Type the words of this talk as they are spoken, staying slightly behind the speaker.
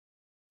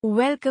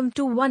Welcome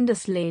to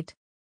Wonderslate.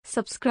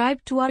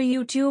 Subscribe to our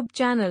YouTube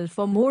channel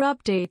for more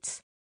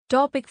updates.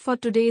 Topic for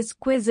today's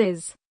quiz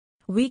is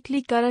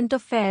Weekly Current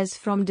Affairs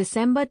from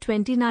December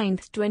 29,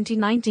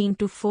 2019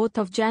 to 4th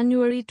of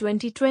January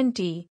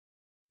 2020.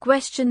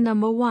 Question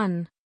number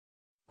 1.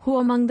 Who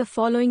among the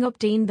following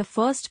obtained the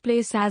first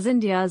place as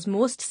India's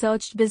most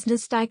searched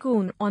business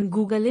tycoon on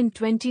Google in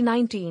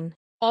 2019?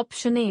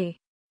 Option A.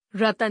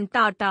 Ratan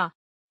Tata.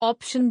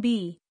 Option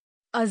B.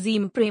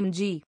 Azim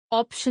Premji.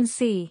 Option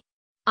C.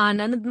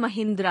 Anand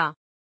Mahindra.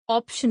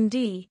 Option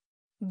D.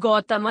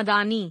 Gautam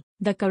Adani.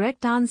 The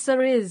correct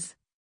answer is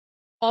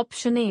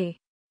Option A.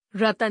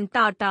 Ratan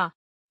Tata.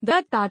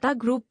 The Tata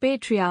Group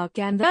patriarch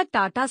and the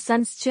Tata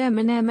Sons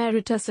chairman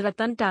emeritus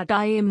Ratan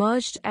Tata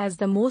emerged as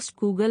the most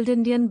Googled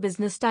Indian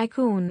business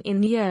tycoon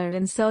in Year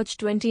in Search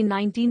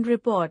 2019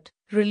 report,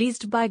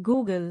 released by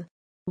Google.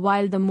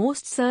 While the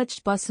most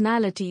searched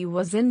personality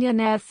was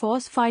Indian Air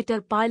Force fighter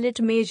pilot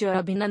Major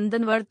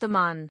Abhinandan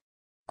Varthaman.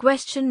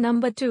 Question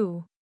number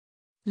 2.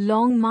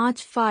 Long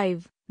March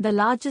 5, the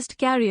largest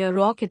carrier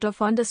rocket of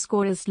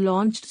 _ is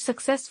launched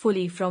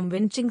successfully from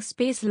Winching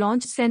Space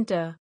Launch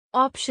Center.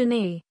 Option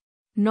A.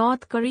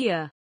 North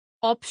Korea.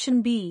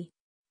 Option B.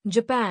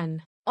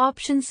 Japan.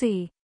 Option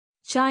C.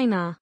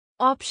 China.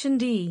 Option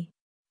D.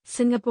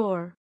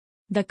 Singapore.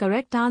 The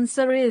correct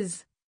answer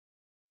is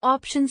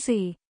Option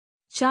C.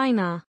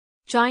 China.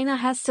 China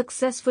has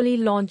successfully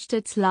launched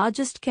its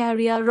largest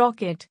carrier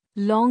rocket,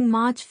 Long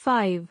March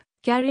 5,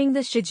 carrying the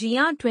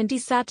Shijian-20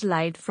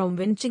 satellite from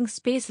Winching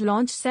Space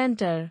Launch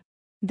Center.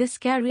 This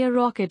carrier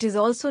rocket is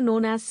also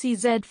known as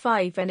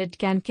CZ-5 and it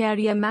can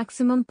carry a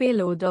maximum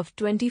payload of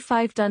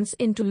 25 tons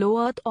into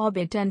low Earth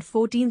orbit and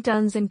 14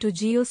 tons into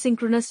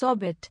geosynchronous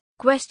orbit.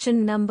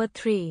 Question number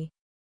 3.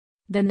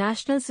 The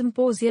National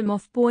Symposium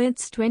of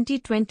Poets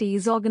 2020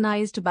 is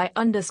organized by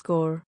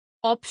 _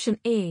 Option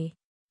A.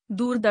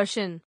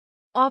 Doordarshan.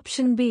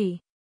 Option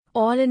B.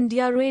 All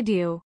India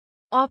Radio.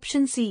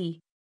 Option C.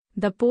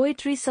 The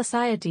Poetry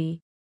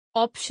Society.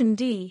 Option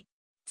D.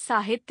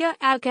 Sahitya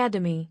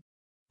Academy.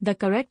 The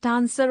correct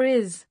answer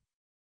is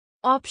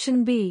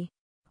Option B.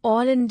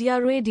 All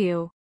India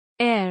Radio.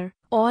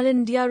 All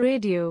India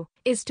Radio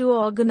is to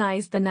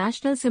organize the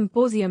National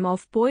Symposium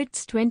of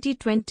Poets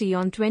 2020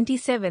 on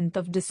 27th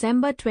of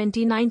December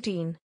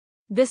 2019.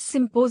 This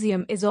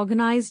symposium is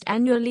organized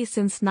annually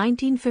since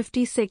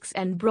 1956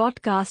 and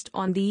broadcast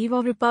on the eve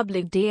of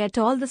Republic Day at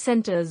all the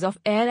centers of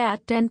air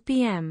at 10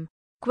 p.m.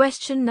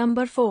 Question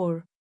number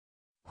 4.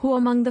 Who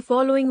among the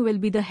following will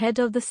be the head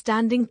of the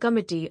Standing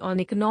Committee on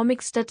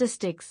Economic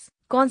Statistics,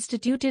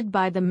 constituted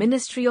by the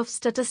Ministry of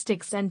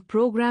Statistics and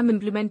Program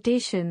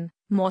Implementation,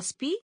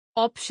 MOSPI?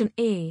 Option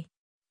A.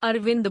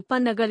 Arvind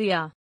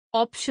Panagaria.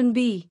 Option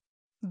B.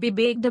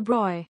 Bibek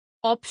Debroy.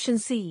 Option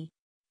C.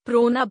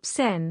 Pronab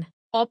Sen.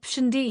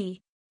 Option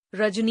D.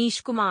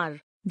 Rajneesh Kumar.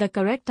 The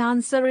correct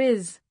answer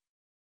is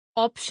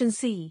Option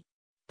C.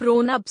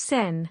 Pronab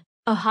Sen.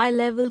 A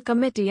high-level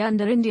committee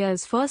under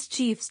India's first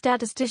chief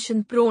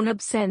statistician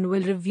Pronab Sen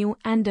will review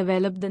and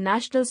develop the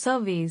national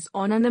surveys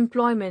on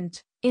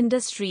unemployment,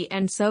 industry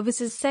and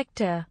services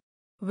sector.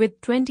 With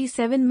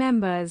 27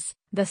 members,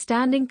 the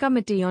Standing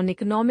Committee on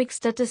Economic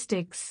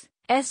Statistics,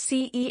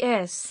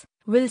 SCES,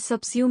 will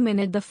subsume in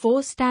it the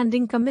 4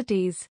 standing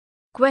committees.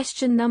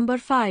 Question number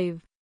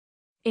 5.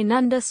 In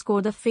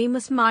 _ the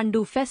famous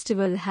Mandu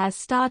festival has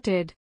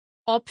started.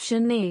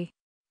 Option A.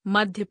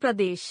 Madhya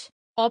Pradesh.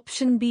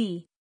 Option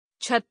B.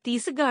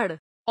 Chhattisgarh.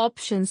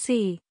 Option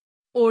C.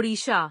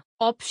 Odisha.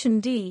 Option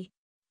D.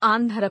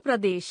 Andhra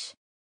Pradesh.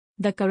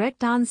 The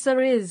correct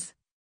answer is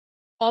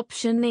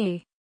Option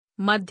A.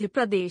 Madhya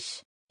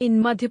Pradesh.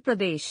 In Madhya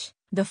Pradesh,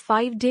 the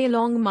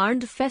 5-day-long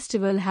Mandu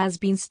festival has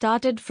been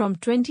started from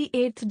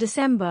 28th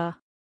December.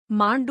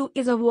 Mandu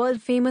is a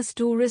world-famous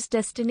tourist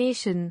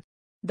destination.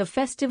 The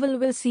festival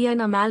will see an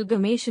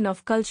amalgamation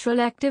of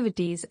cultural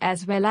activities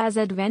as well as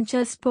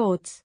adventure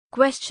sports.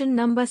 Question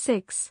number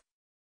 6.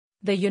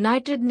 The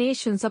United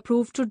Nations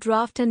approved to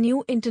draft a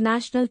new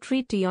international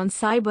treaty on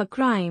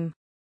cybercrime.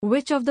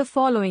 Which of the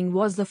following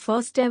was the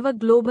first ever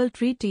global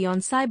treaty on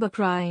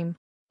cybercrime?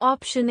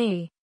 Option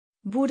A.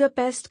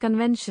 Budapest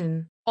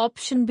Convention.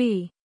 Option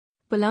B.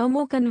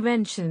 Palermo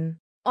Convention.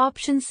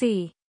 Option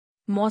C.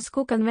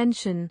 Moscow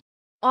Convention.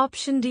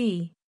 Option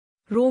D.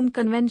 Rome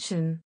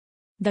Convention.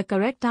 The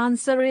correct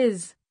answer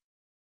is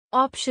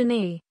Option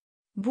A.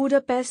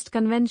 Budapest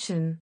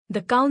Convention.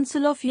 The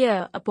Council of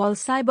Europol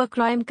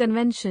Cybercrime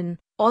Convention,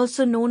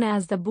 also known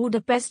as the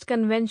Budapest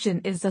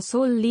Convention, is the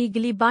sole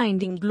legally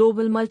binding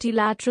global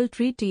multilateral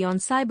treaty on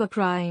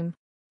cybercrime.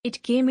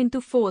 It came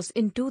into force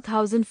in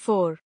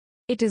 2004.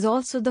 It is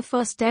also the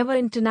first ever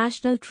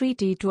international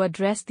treaty to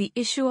address the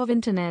issue of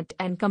internet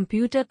and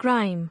computer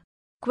crime.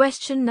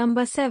 Question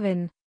number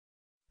 7.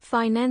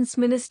 Finance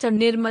Minister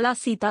Nirmala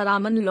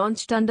Sitharaman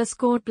launched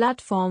 _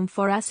 platform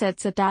for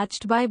assets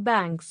attached by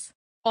banks.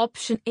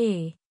 Option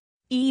A.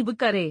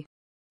 eBookare.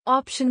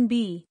 Option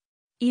B.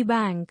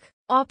 eBank.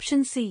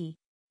 Option C.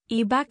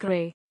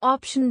 eBakare.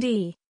 Option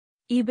D.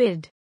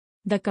 eBid.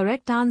 The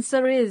correct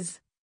answer is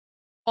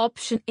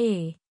Option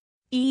A.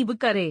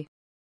 eBooks.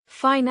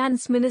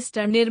 Finance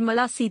Minister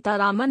Nirmala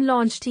Sitharaman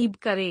launched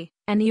eBooks,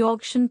 an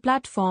e-auction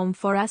platform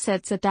for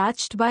assets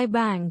attached by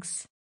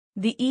banks.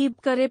 The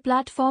eBooks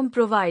platform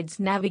provides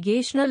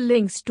navigational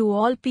links to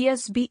all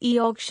PSB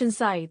e-auction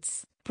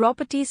sites,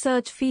 property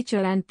search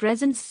feature and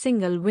presents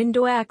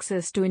single-window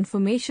access to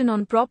information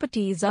on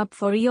properties up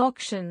for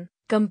e-auction,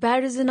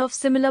 comparison of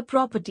similar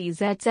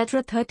properties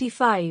etc.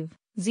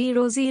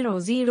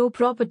 35,000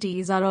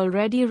 properties are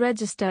already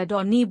registered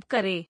on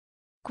eBooks.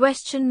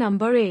 Question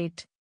number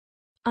 8.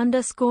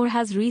 Underscore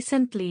has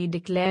recently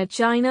declared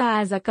China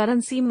as a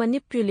currency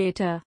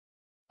manipulator.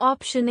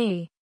 Option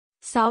A.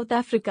 South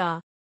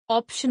Africa.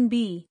 Option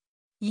B.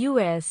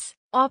 US.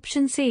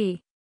 Option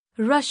C.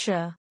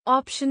 Russia.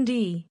 Option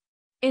D.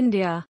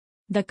 India.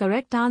 The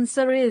correct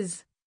answer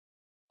is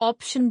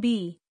Option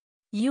B.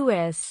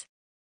 US.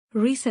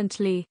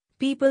 Recently,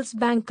 People's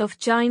Bank of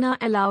China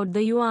allowed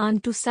the yuan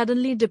to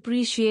suddenly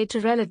depreciate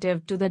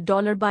relative to the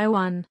dollar by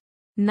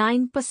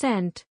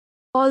 1.9%.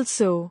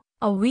 Also,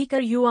 a weaker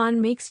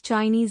yuan makes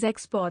Chinese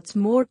exports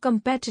more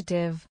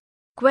competitive.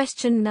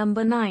 Question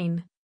number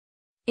 9.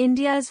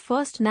 India's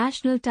first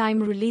National Time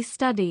Release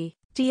Study,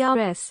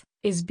 TRS,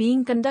 is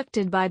being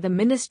conducted by the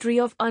Ministry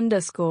of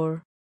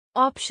Underscore.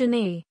 Option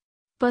A.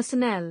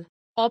 Personnel.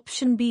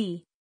 Option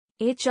B.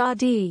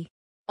 HRD.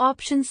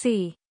 Option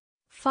C.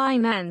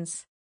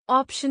 Finance.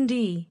 Option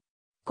D.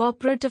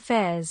 Corporate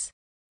Affairs.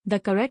 The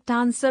correct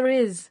answer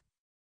is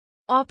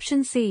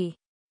Option C.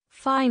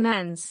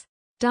 Finance.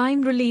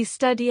 Time release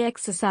study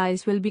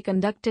exercise will be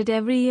conducted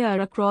every year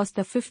across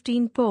the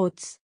 15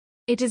 ports.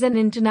 It is an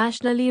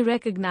internationally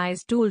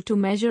recognized tool to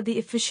measure the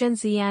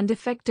efficiency and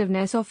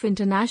effectiveness of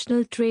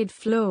international trade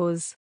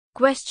flows.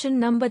 Question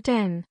number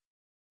 10.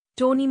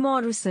 Toni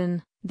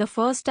Morrison, the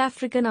first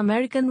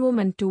African-American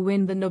woman to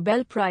win the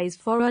Nobel Prize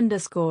for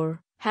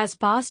Underscore, has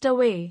passed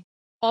away.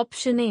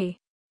 Option A.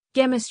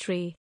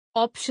 Chemistry.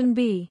 Option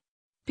B.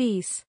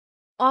 Peace.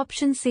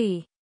 Option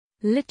C.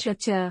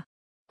 Literature.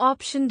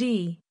 Option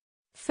D.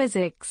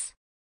 Physics.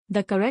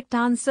 The correct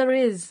answer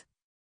is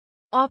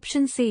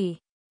Option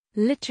C.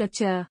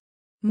 Literature.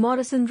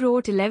 Morrison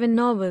wrote 11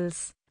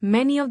 novels,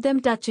 many of them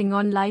touching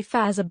on life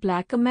as a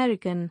Black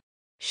American.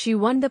 She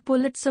won the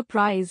Pulitzer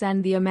Prize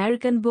and the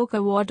American Book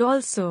Award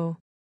also.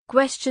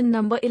 Question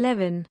number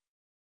 11.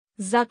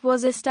 ZUC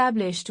was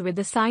established with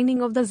the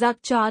signing of the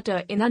ZUC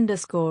Charter in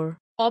Underscore.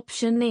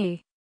 Option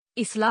A.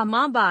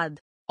 Islamabad.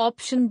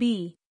 Option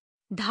B.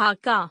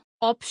 Dhaka.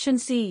 Option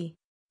C.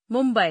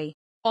 Mumbai.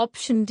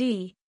 Option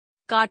D.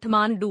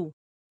 Kathmandu.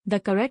 The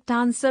correct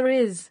answer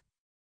is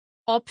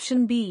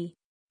Option B.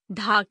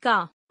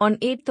 Dhaka. On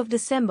 8th of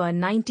December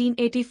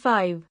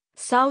 1985,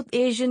 South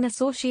Asian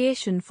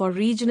Association for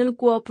Regional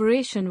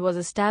Cooperation was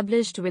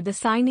established with the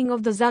signing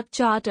of the ZUC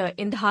Charter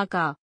in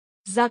Dhaka.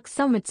 ZUC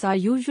summits are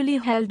usually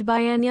held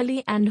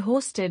biennially and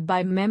hosted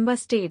by member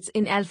states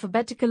in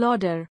alphabetical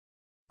order.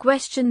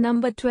 Question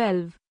number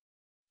 12.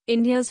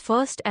 India's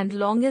first and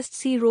longest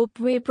sea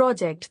ropeway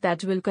project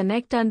that will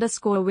connect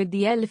Underscore with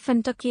the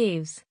Elephanta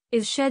Caves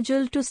is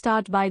scheduled to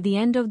start by the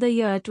end of the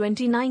year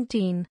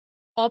 2019.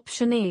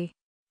 Option A.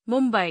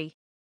 Mumbai.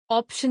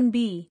 Option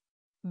B.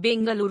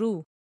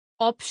 Bengaluru.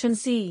 Option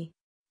C.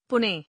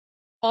 Pune.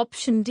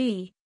 Option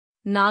D.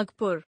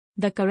 Nagpur.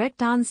 The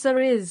correct answer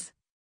is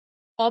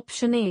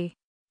Option A.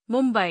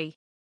 Mumbai.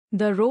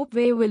 The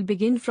ropeway will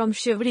begin from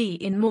Shivri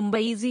in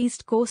Mumbai's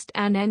east coast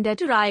and end at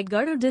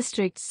Raigad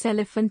district's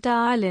Elephanta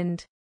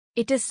Island.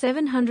 It is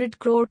 700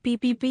 crore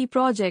PPP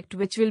project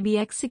which will be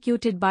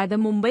executed by the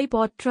Mumbai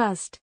Port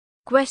Trust.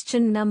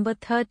 Question number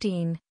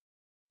 13.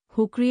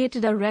 Who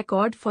created a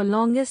record for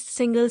longest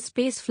single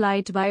space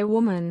flight by a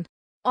woman?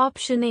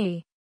 Option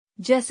A.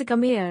 Jessica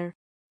Meir.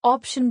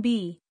 Option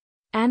B.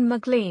 Anne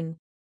McLean.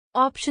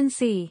 Option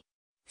C.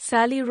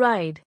 Sally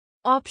Ride.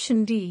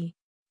 Option D.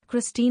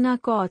 Christina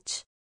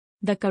Koch.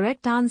 The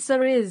correct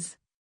answer is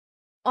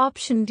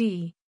Option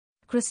D.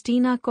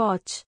 Christina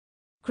Koch.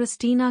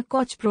 Christina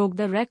Koch broke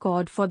the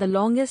record for the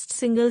longest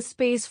single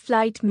space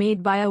flight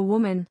made by a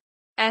woman.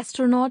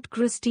 Astronaut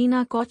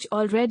Christina Koch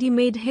already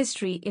made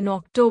history in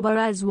October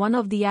as one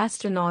of the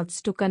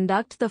astronauts to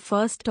conduct the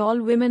first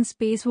all-women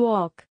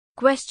spacewalk.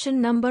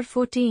 Question number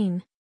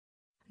 14.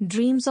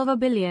 Dreams of a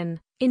Billion,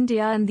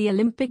 India and the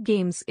Olympic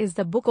Games is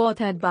the book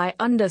authored by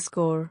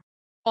Underscore.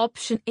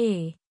 Option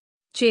A.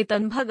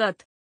 Chetan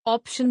Bhagat.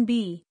 Option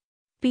B.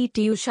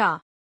 P.T.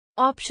 Usha.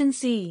 Option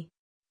C.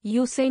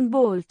 Usain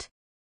Bolt.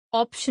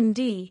 Option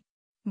D.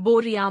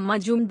 Boria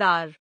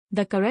Majumdar.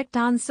 The correct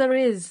answer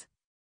is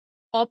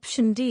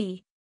Option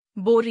D.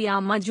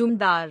 Boria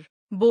Majumdar.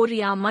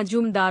 Boria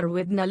Majumdar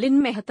with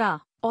Nalin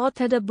Mehta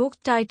authored a book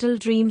titled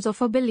Dreams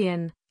of a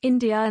Billion,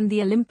 India and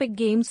the Olympic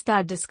Games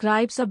that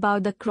describes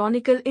about the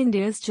chronicle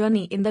India's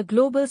journey in the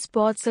global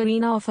sports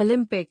arena of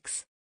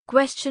Olympics.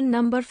 Question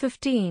number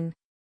 15.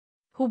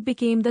 Who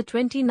became the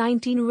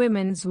 2019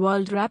 Women's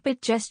World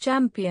Rapid Chess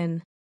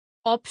Champion?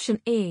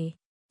 Option A.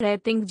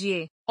 Raiting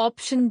Jie.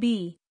 Option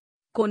B.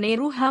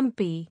 Koneru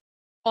Hampi.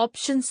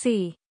 Option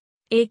C.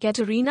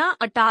 Ekaterina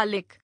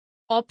Atalik.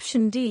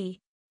 Option D.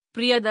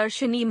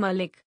 Priyadarshini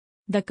Malik.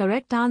 The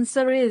correct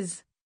answer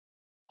is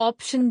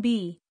option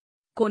B.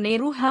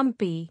 Koneru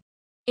Hampi.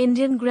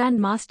 Indian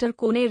Grandmaster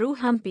Koneru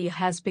Hampi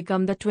has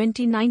become the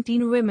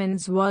 2019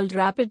 Women's World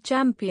Rapid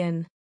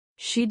Champion.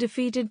 She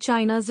defeated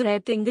China's Re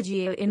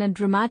Tingjie in a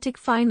dramatic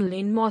final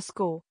in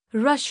Moscow,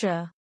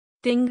 Russia.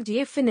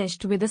 Tingjie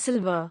finished with a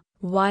silver,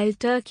 while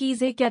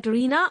Turkey's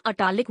Ekaterina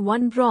Atalik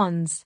won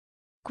bronze.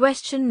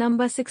 Question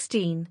number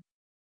 16.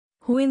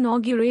 Who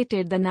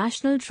inaugurated the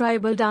National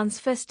Tribal Dance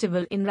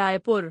Festival in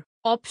Raipur?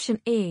 Option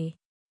A.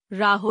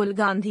 Rahul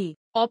Gandhi.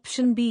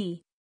 Option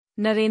B.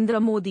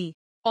 Narendra Modi.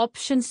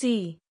 Option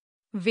C.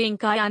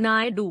 Venkaiah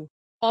Naidu.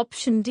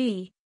 Option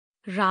D.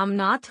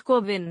 Ramnath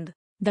Kovind.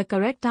 The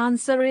correct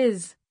answer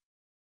is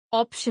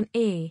option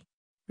A.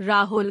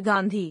 Rahul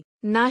Gandhi.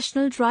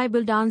 National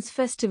Tribal Dance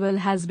Festival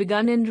has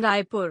begun in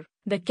Raipur,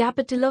 the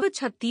capital of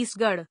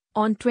Chhattisgarh,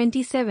 on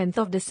 27th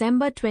of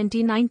December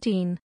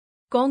 2019.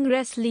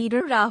 Congress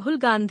leader Rahul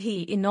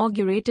Gandhi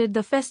inaugurated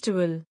the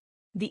festival.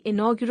 The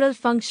inaugural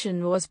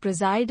function was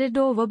presided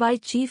over by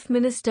Chief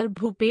Minister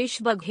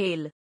Bhupesh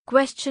Baghel.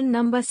 Question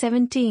number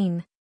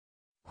 17.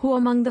 Who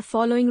among the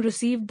following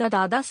received the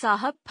Dada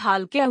Saheb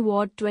Phalke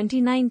Award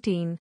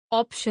 2019?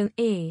 Option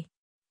A.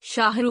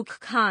 Shah Rukh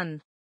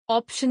Khan.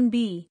 Option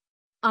B.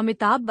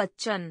 Amitabh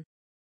Bachchan.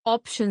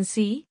 Option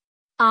C.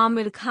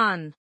 Amir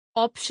Khan.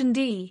 Option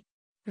D.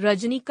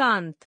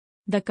 Rajnikant.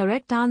 The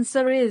correct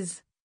answer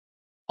is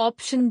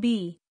option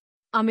B.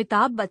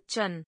 Amitabh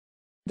Bachchan.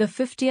 The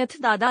 50th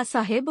Dada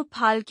Saheb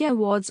Phalke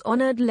Awards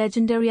honored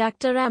legendary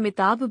actor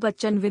Amitabh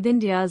Bachchan with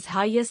India's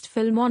highest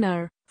film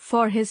honor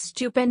for his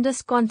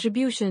stupendous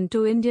contribution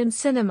to Indian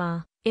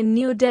cinema. In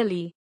New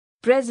Delhi,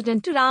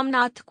 President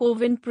Ramnath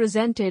Kovind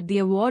presented the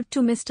award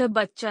to Mr.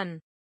 Bachchan.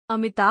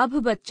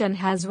 Amitabh Bachchan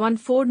has won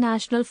 4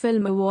 National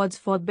Film Awards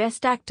for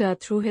Best Actor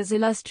through his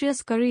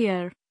illustrious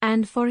career,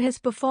 and for his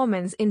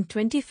performance in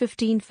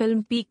 2015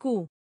 film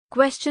Piku.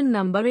 Question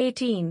number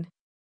 18.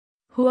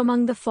 Who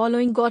among the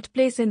following got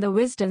place in the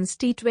Wisden's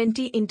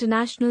T20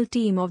 International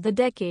Team of the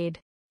Decade?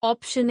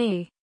 Option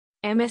A.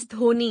 MS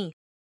Dhoni.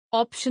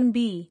 Option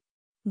B.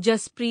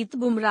 Jasprit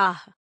Bumrah.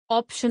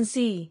 Option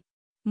C.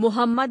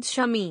 Muhammad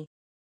Shami.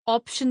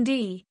 Option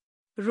D.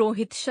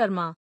 Rohit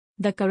Sharma.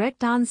 The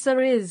correct answer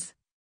is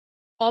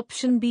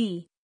option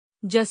B.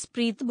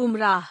 Jasprit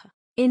Bumrah.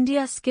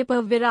 India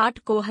skipper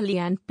Virat Kohli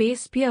and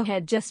pace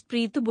spearhead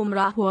Jasprit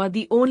Bumrah were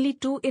the only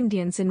 2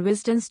 Indians in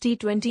Wisden's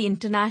T20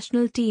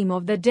 International Team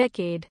of the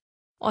Decade.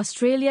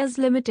 Australia's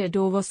limited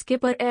over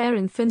skipper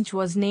Aaron Finch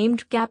was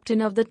named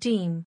captain of the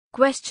team.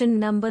 Question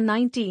number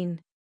 19.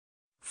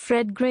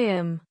 Fred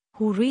Graham,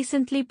 who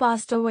recently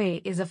passed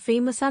away, is a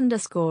famous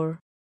underscore.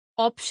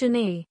 Option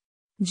A.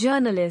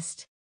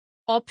 Journalist.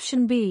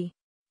 Option B.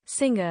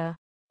 Singer.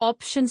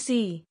 Option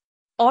C.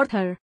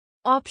 Author.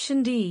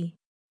 Option D.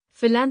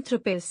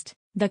 Philanthropist.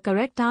 The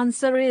correct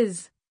answer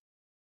is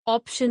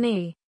option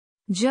A.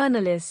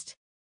 Journalist.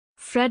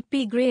 Fred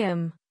P.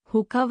 Graham,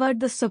 who covered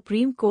the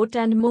Supreme Court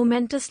and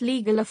momentous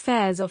legal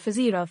affairs of his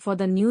era for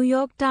the New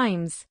York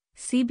Times,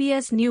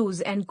 CBS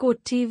News and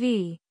Court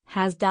TV,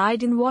 has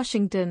died in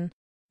Washington.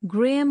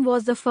 Graham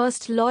was the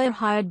first lawyer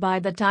hired by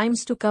the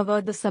Times to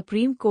cover the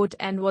Supreme Court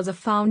and was a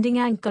founding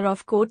anchor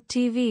of Court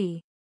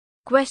TV.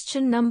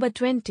 Question number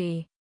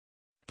 20.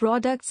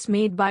 Products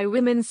made by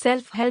women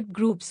self-help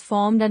groups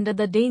formed under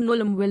the name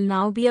will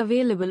now be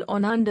available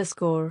on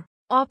underscore.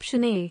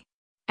 Option A.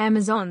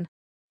 Amazon.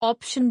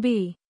 Option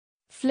B.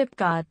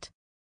 Flipkart.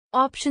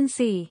 Option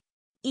C.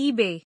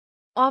 eBay.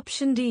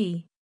 Option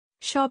D.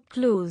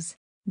 ShopClues.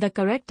 The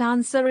correct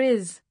answer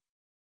is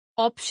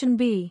option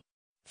B.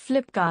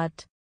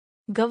 Flipkart.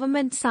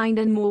 Government signed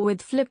a MoU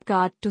with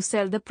Flipkart to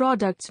sell the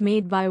products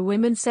made by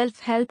women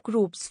self-help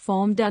groups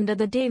formed under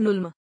the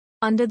DANULM.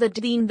 Under the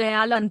Deen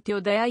Dayal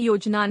Antyodaya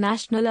Yojana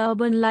National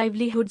Urban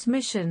Livelihoods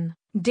Mission,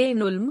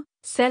 DANULM,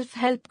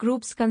 self-help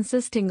groups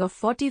consisting of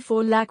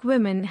 44 lakh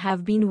women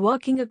have been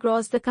working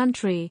across the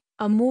country,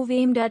 a move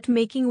aimed at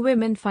making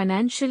women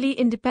financially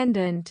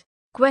independent.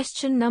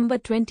 Question number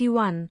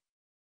 21.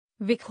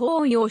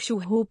 Vikho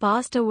Yoshu, who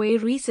passed away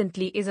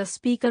recently, is a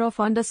Speaker of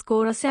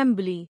underscore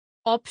Assembly.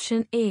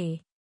 Option A.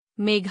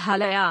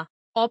 Meghalaya.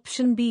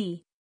 Option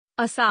B.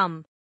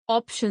 Assam.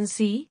 Option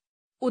C.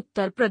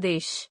 Uttar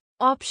Pradesh.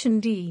 Option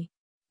D.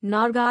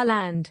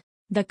 Nagaland.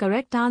 The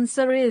correct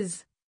answer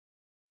is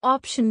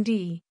option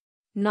D.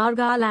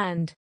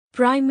 Nagaland.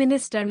 Prime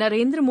Minister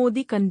Narendra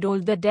Modi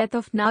condoled the death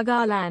of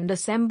Nagaland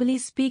Assembly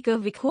Speaker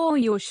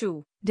Vikho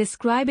Yoshu,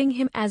 describing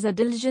him as a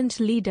diligent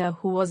leader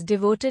who was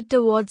devoted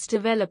towards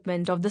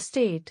development of the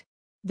state.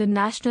 The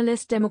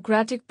Nationalist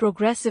Democratic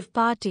Progressive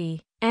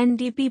Party,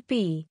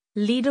 NDPP,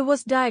 leader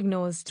was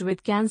diagnosed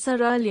with cancer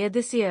earlier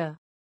this year.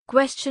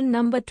 Question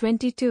number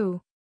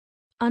 22.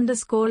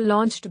 Underscore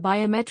launched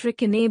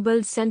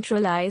biometric-enabled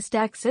centralized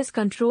access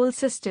control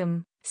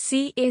system,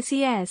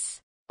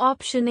 CACS.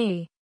 Option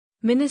A.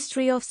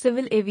 Ministry of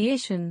Civil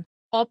Aviation.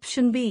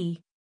 Option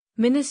B.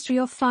 Ministry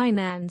of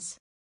Finance.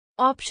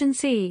 Option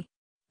C.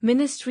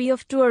 Ministry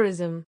of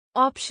Tourism.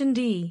 Option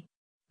D.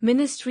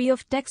 Ministry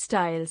of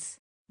Textiles.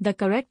 The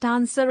correct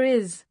answer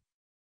is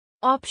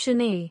Option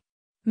A.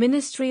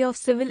 Ministry of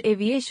Civil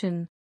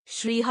Aviation.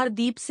 Shri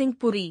Hardeep Singh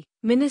Puri,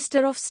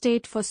 Minister of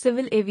State for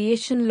Civil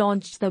Aviation,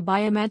 launched the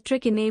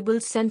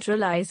Biometric-Enabled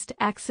Centralized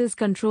Access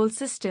Control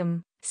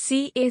System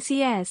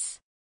 (CACS).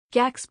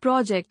 CACS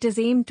project is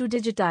aimed to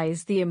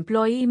digitize the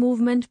employee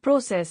movement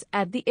process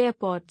at the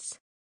airports.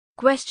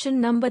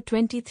 Question number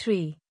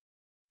 23.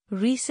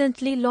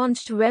 Recently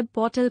launched web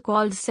portal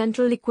called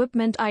Central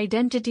Equipment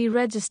Identity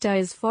Register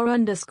is for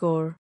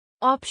 _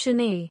 Option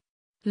A.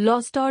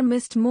 Lost or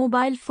missed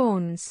mobile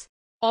phones.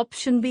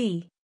 Option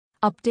B.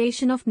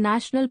 Updation of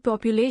National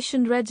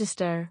Population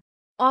Register.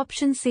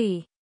 Option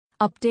C.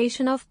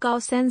 Updation of cow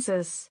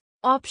census.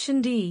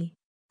 Option D.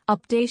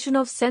 Updation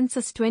of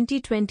Census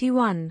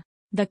 2021.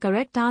 The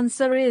correct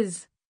answer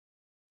is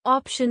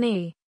Option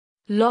A.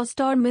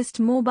 Lost or missed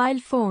mobile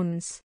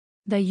phones.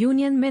 The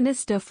Union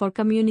Minister for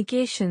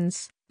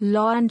Communications,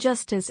 Law and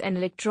Justice and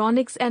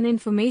Electronics and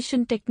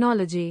Information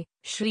Technology,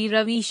 Shri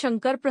Ravi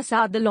Shankar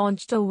Prasad,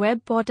 launched a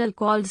web portal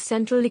called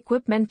Central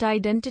Equipment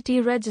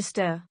Identity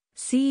Register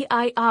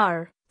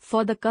 (CIR)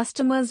 for the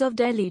customers of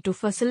Delhi to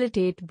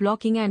facilitate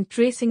blocking and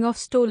tracing of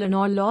stolen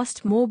or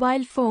lost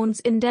mobile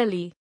phones in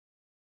Delhi.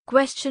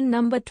 Question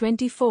number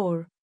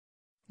 24.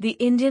 The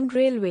Indian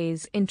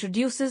Railways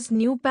introduces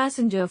new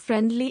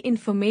passenger-friendly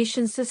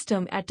information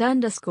system at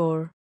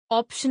 _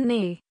 Option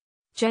A.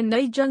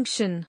 Chennai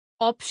Junction.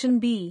 Option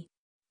B.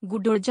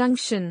 Gudur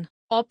Junction.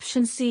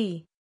 Option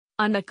C.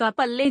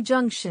 Anakapalle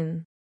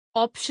Junction.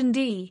 Option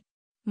D.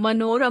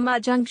 Manorama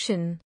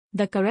Junction.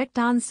 The correct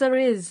answer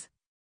is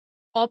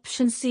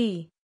Option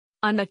C.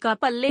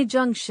 Anakapalle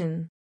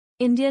Junction.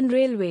 Indian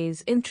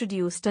Railways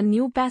introduced a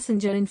new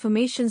passenger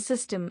information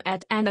system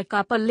at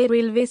Anakapalle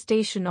railway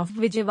station of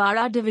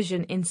Vijayawada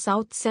division in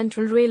South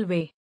Central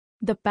Railway.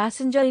 The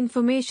passenger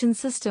information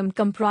system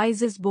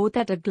comprises both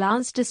at a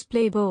glance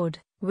display board,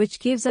 which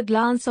gives a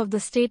glance of the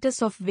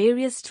status of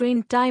various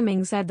train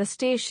timings at the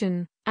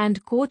station,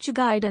 and coach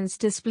guidance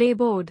display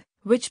board,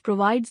 which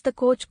provides the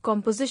coach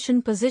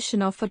composition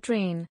position of a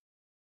train.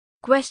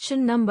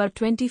 Question number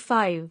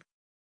 25.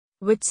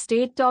 Which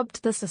state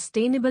topped the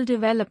Sustainable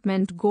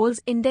Development Goals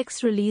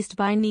Index released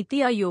by Niti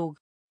Aayog?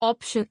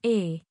 Option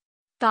A.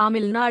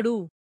 Tamil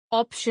Nadu.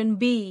 Option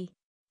B.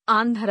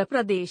 Andhra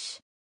Pradesh.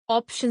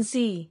 Option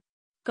C.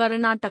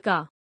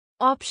 Karnataka.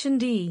 Option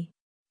D.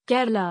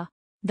 Kerala.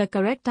 The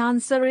correct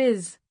answer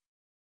is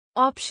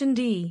Option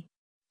D.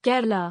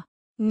 Kerala.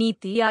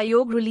 Niti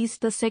Aayog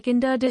released the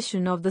second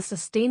edition of the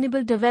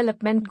Sustainable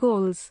Development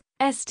Goals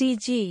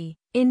 (SDG)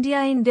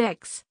 India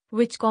Index,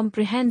 which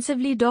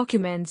comprehensively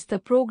documents the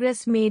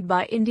progress made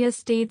by India's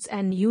states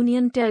and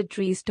union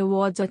territories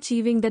towards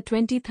achieving the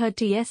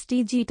 2030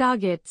 SDG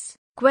targets.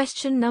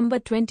 Question number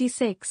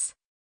 26.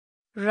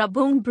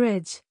 Rabung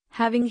Bridge,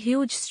 having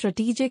huge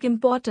strategic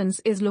importance,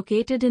 is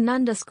located in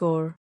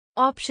 _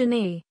 Option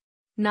A.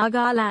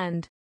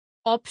 Nagaland.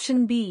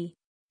 Option B.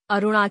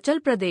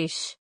 Arunachal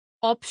Pradesh.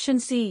 Option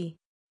C.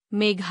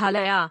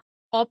 Meghalaya.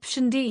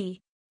 Option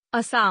D.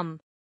 Assam.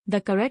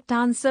 The correct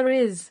answer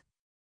is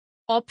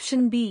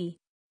Option B.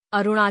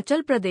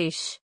 Arunachal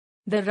Pradesh.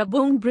 The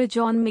Rabung Bridge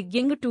on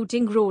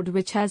Miging-Tooting Road,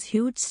 which has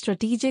huge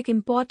strategic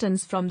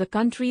importance from the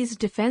country's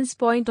defense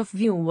point of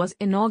view, was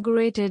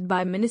inaugurated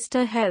by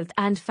Minister Health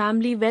and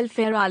Family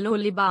Welfare Alo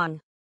Libang.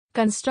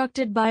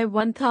 Constructed by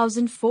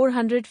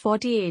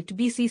 1448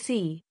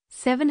 BCC,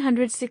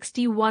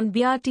 761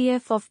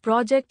 BRTF of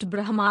Project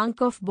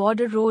Brahmank of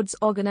Border Roads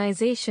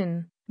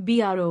Organization,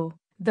 BRO.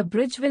 The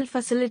bridge will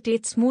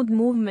facilitate smooth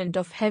movement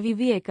of heavy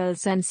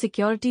vehicles and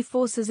security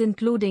forces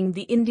including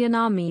the Indian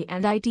Army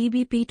and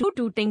ITBP to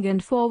Tooting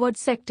and forward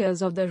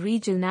sectors of the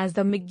region, as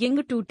the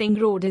Miging-Tooting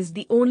Road is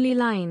the only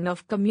line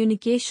of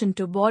communication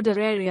to border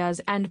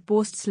areas and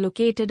posts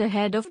located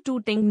ahead of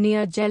Tooting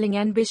near Jelling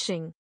and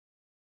Bishing.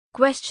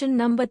 Question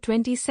number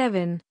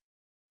 27.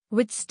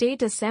 Which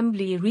state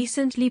assembly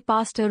recently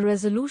passed a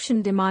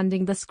resolution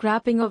demanding the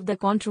scrapping of the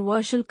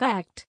controversial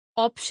Act?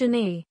 Option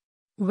A.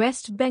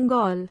 West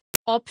Bengal.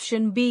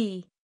 Option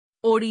B.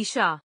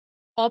 Odisha.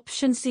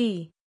 Option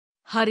C.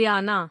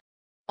 Haryana.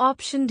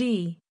 Option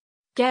D.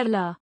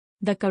 Kerala.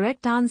 The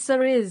correct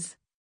answer is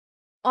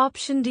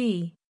Option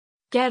D.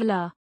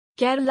 Kerala.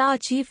 Kerala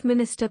Chief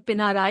Minister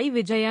Pinarayi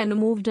Vijayan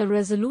moved a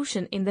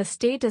resolution in the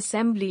State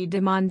Assembly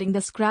demanding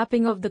the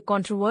scrapping of the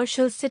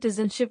controversial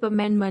Citizenship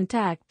Amendment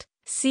Act,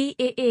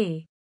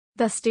 CAA.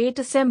 The State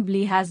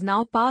Assembly has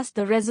now passed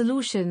the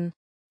resolution.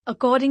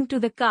 According to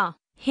the CA,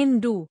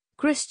 Hindu,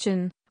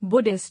 Christian,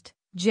 Buddhist,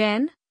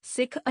 Jain,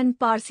 Sikh and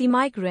Parsi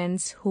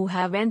migrants who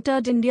have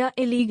entered India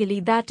illegally,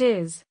 that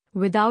is,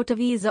 without a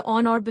visa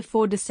on or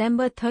before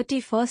December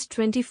 31,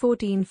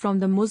 2014 from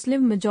the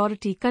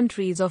Muslim-majority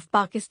countries of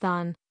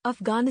Pakistan,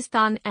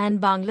 Afghanistan and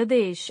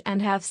Bangladesh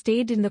and have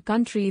stayed in the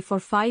country for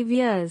 5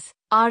 years,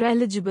 are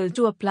eligible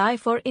to apply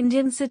for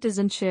Indian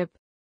citizenship.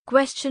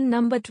 Question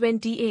number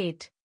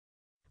 28.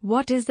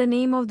 What is the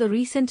name of the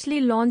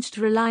recently launched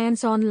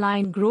Reliance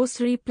online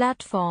grocery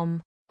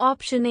platform?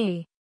 Option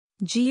A.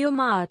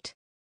 JioMart.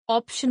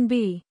 Option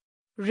B.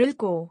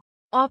 Rilco.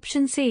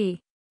 Option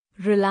C.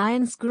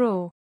 Reliance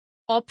Grow.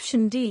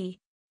 Option D.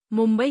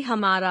 Mumbai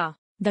Hamara.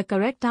 The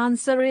correct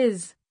answer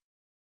is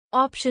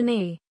Option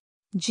A.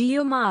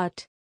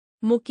 JioMart.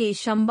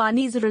 Mukesh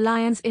Ambani's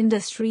Reliance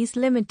Industries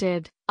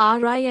Limited,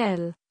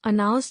 RIL,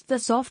 announced the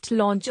soft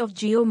launch of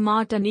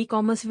JioMart, an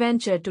e-commerce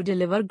venture to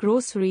deliver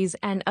groceries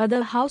and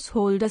other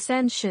household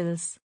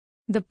essentials.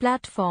 The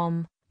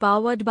platform,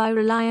 powered by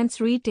Reliance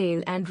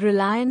Retail and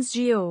Reliance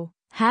Jio,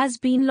 has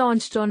been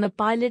launched on a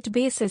pilot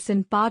basis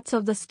in parts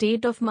of the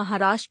state of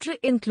Maharashtra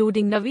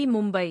including Navi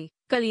Mumbai,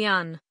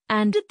 Kalyan,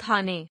 and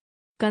Thane.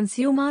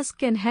 Consumers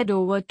can head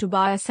over to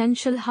buy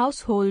essential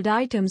household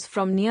items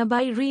from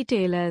nearby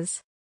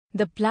retailers.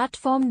 The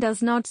platform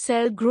does not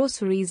sell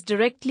groceries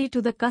directly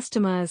to the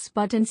customers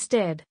but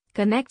instead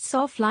connects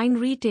offline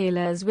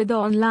retailers with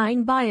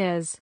online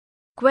buyers.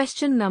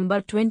 Question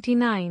number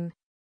 29.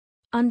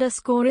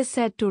 Underscore is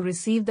set to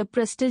receive the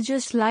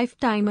prestigious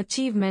Lifetime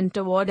Achievement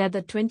Award at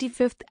the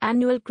 25th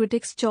Annual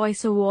Critics'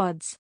 Choice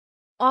Awards.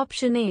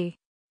 Option A.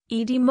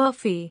 Eddie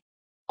Murphy.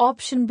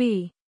 Option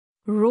B.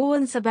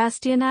 Rowan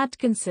Sebastian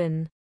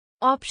Atkinson.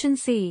 Option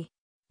C.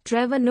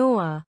 Trevor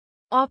Noah.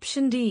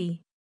 Option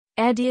D.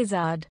 Eddie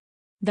Izzard.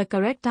 The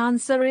correct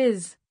answer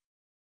is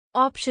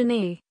Option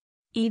A.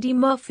 Eddie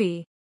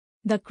Murphy.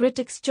 The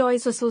Critics'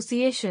 Choice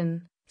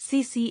Association,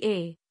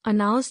 CCA,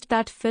 announced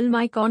that film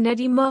icon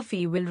Eddie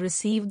Murphy will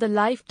receive the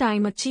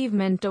Lifetime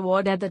Achievement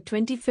Award at the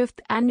 25th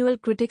Annual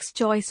Critics'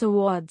 Choice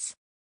Awards.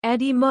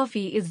 Eddie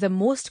Murphy is the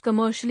most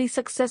commercially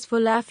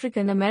successful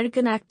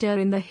African-American actor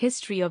in the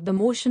history of the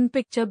motion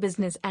picture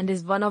business and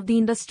is one of the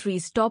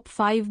industry's top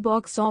 5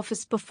 box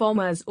office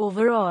performers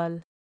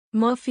overall.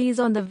 Murphy is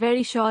on the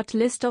very short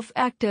list of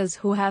actors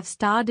who have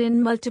starred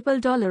in multiple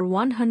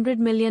 $100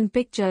 million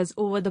pictures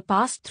over the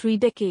past 3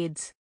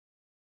 decades.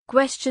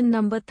 Question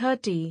number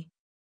 30.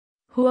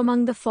 Who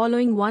among the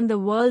following won the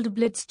World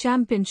Blitz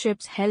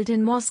Championships held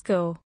in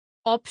Moscow?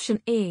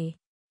 Option A.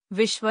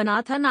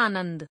 Vishwanathan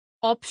Anand.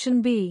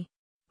 Option B.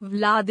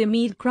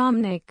 Vladimir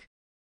Kramnik.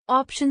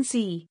 Option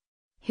C.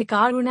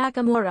 Hikaru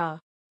Nakamura.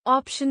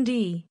 Option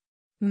D.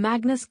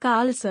 Magnus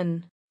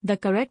Carlsen. The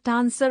correct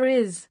answer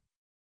is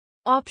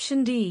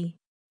Option D.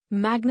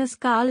 Magnus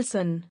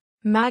Carlsen.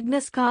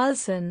 Magnus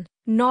Carlsen,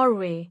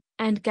 Norway,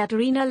 and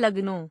Katerina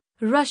Lagno,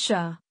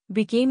 Russia,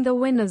 became the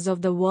winners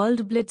of the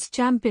World Blitz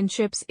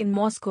Championships in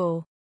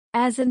Moscow.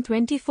 As in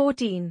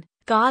 2014,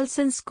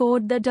 Carlsen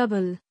scored the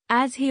double,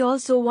 as he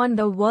also won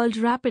the World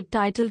Rapid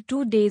title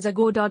 2 days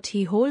ago.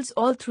 He holds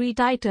all 3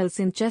 titles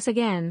in chess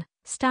again,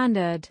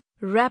 Standard,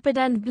 Rapid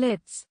and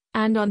Blitz,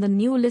 and on the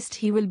new list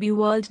he will be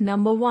world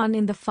number 1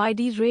 in the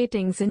FIDE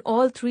ratings in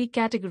all 3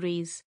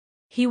 categories.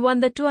 He won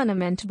the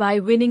tournament by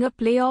winning a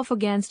playoff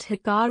against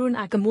Hikaru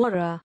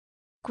Nakamura.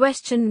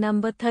 Question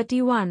number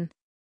 31.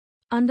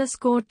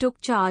 Underscore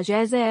took charge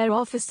as Air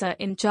Officer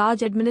in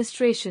Charge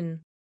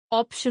Administration.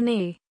 Option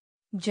A.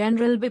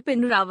 General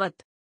Bipin Rawat.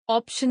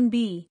 Option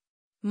B.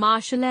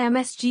 Marshal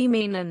MSG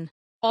Menon.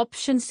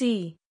 Option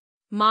C.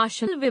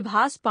 Marshal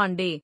Vibhas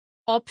Pandey.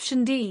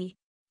 Option D.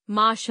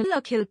 Marshal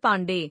Akhil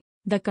Pandey.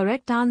 The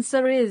correct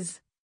answer is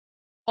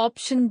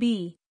Option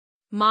B.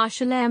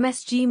 Marshal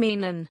MSG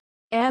Menon.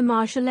 Air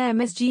Marshal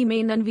MSG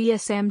Menon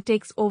VSM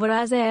takes over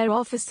as Air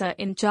Officer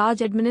in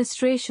Charge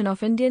Administration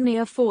of Indian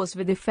Air Force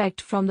with effect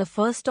from the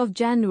 1st of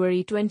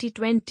January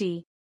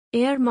 2020.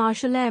 Air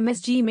Marshal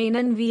MSG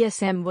Menon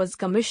VSM was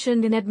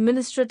commissioned in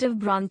Administrative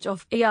Branch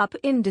of AIIMS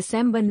in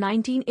December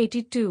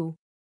 1982.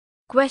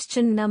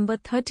 Question number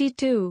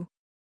 32.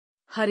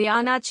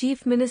 Haryana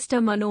Chief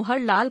Minister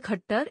Manohar Lal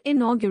Khattar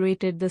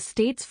inaugurated the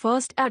state's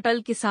first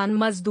Atal Kisan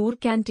Mazdoor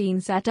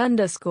canteens at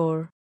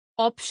underscore.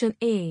 Option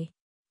A.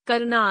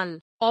 Karnal.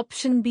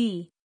 Option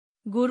B.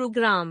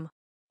 Gurugram.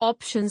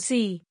 Option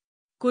C.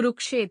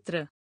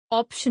 Kurukshetra.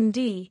 Option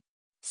D.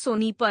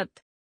 Sonipat.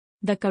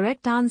 The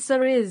correct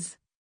answer is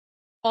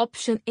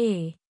Option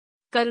A.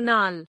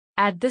 Karnal.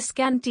 At this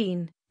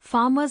canteen,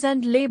 farmers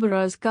and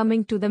laborers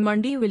coming to the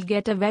mandi will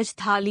get a veg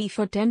thali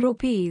for 10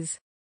 rupees.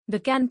 The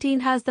canteen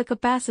has the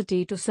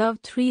capacity to serve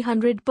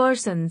 300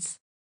 persons.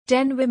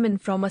 10 women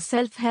from a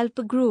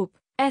self-help group,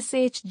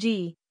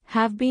 SHG,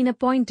 have been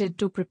appointed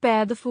to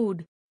prepare the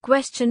food.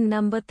 Question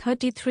number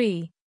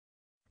 33.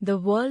 The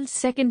world's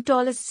second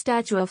tallest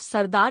statue of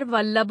Sardar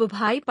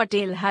Vallabhbhai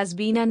Patel has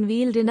been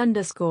unveiled in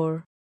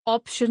underscore.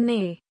 Option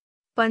A.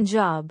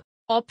 Punjab.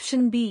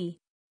 Option B.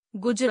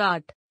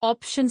 Gujarat.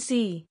 Option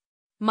C.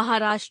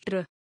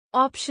 Maharashtra.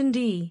 Option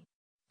D.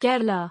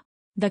 Kerala.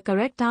 The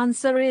correct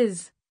answer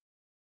is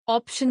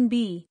Option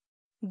B.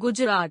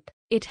 Gujarat.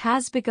 It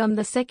has become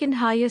the second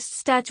highest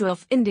statue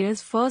of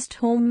India's first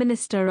Home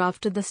Minister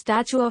after the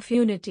Statue of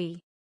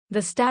Unity.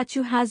 The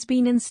statue has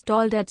been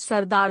installed at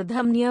Sardar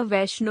Dham near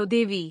Vaishno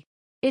Devi.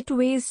 It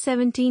weighs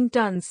 17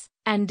 tons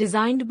and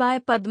designed by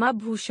Padma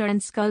Bhushan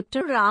and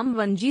sculptor Ram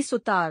Vanji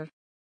Sutar.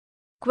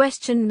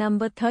 Question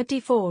number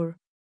 34.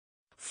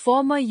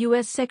 Former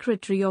U.S.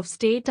 Secretary of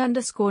State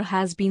underscore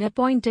has been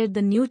appointed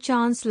the new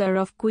Chancellor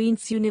of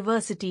Queen's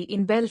University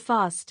in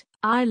Belfast,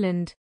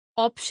 Ireland.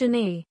 Option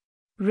A.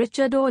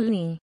 Richard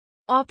Olney.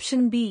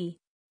 Option B.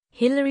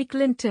 Hillary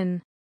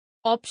Clinton.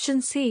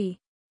 Option C.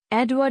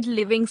 Edward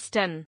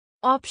Livingston.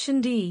 Option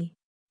D.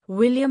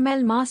 William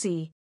L.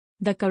 Marcy.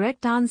 The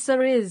correct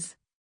answer is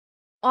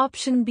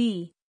option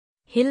B.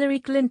 Hillary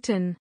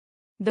Clinton.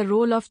 The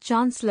role of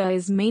Chancellor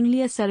is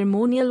mainly a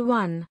ceremonial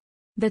one.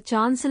 The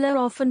Chancellor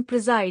often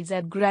presides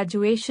at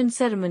graduation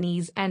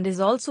ceremonies and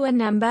is also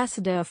an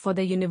ambassador for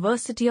the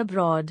university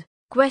abroad.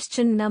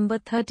 Question number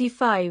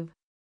 35.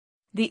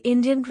 The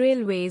Indian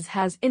Railways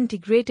has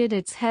integrated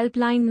its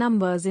helpline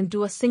numbers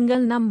into a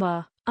single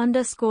number,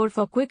 _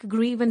 for quick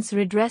grievance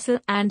redressal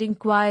and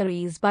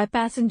inquiries by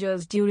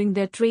passengers during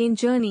their train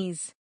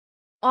journeys.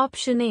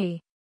 Option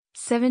A.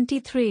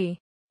 73.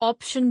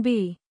 Option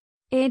B.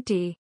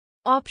 80.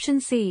 Option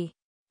C.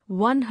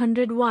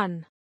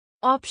 101.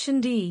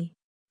 Option D.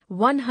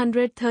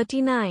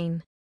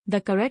 139.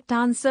 The correct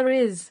answer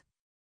is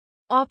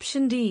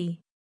option D.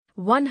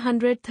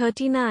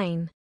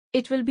 139.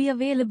 It will be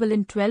available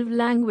in 12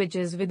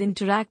 languages with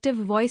interactive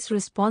voice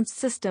response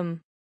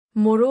system.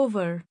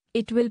 Moreover,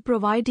 it will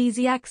provide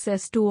easy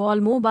access to all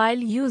mobile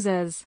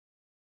users.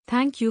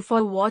 Thank you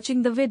for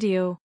watching the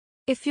video.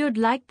 If you'd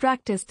like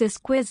practice this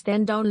quiz,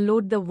 then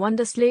download the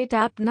Wonderslate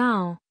app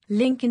now.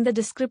 Link in the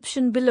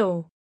description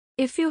below.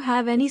 If you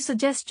have any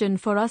suggestion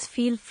for us,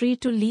 feel free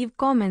to leave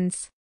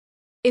comments.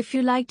 If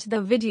you liked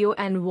the video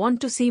and want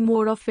to see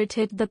more of it,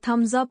 hit the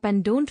thumbs up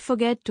and don't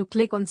forget to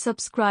click on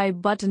subscribe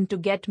button to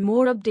get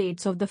more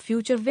updates of the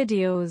future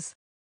videos.